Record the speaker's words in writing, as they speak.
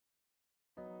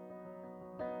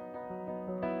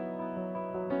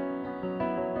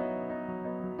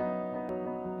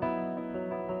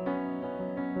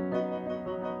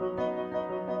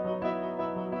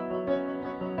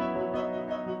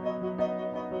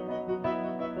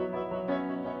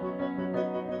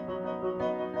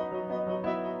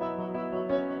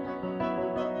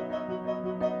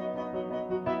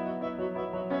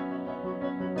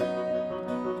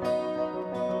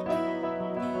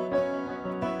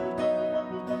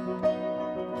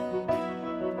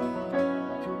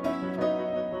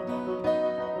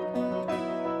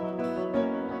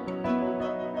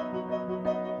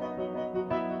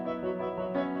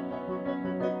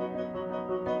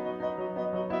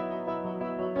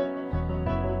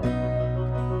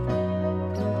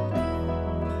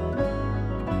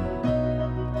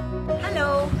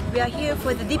We are here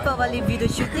for the Deepavali video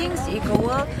shootings,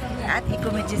 EcoWorld at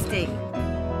Eco Majestic.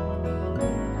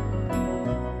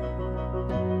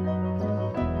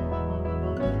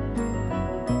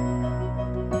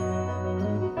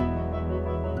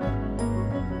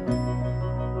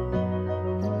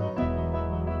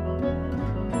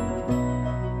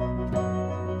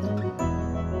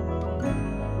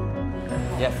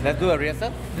 Yes, let's do a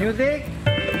rehearsal. Music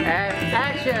and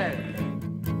action!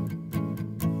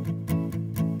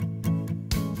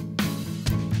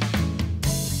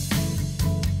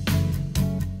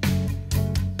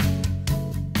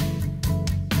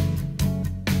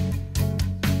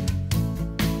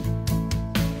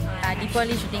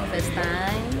 Deepavali shooting first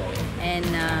time and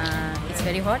it's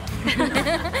very hot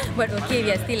but okay,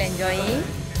 we are still enjoying.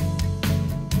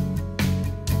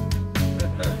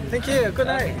 Thank you, good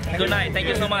night. Good night, thank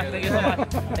you so much, thank you so much.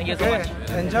 Thank you so much.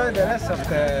 Enjoy the rest of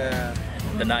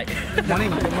The night.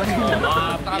 morning.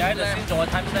 Behind the scene 仲有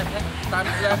time lapse 咧，time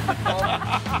lapse 講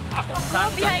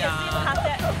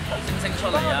星星出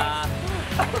嚟啊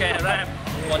嘅 rap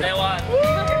我哋玩。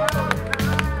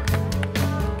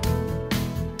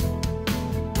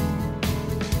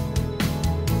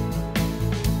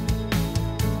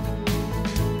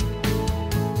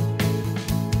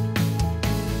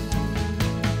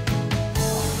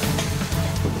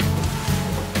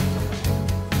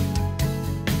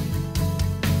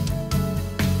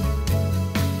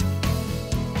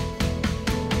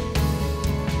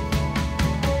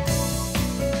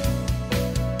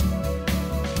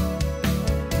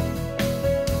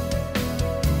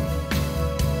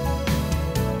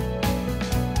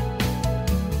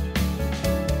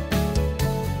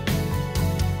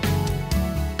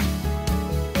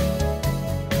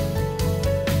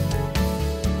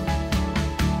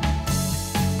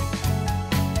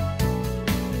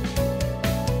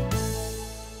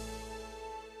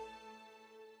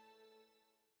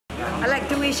I'd like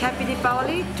to wish Happy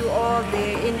Deepavali to all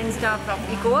the Indian staff of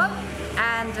EcoWorld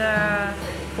and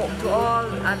to all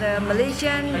other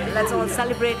Malaysian. Let's all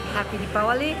celebrate Happy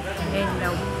Deepavali in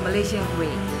a Malaysian way.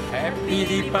 Happy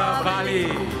Deepavali!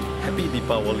 Happy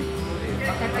Deepavali.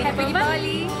 Happy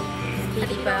Deepavali!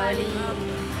 Happy Deepavali!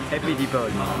 Happy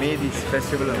Deepavali. May this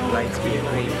festival of lights be a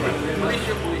great one.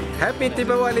 Happy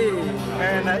Deepavali!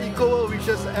 And EcoWorld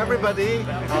wishes everybody,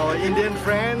 our Indian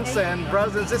friends and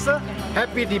brothers and sisters,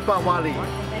 Happy Deepavali!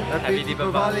 Happy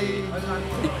Deepavali!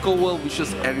 EcoWorld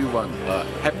wishes everyone a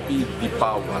happy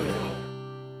Deepavali.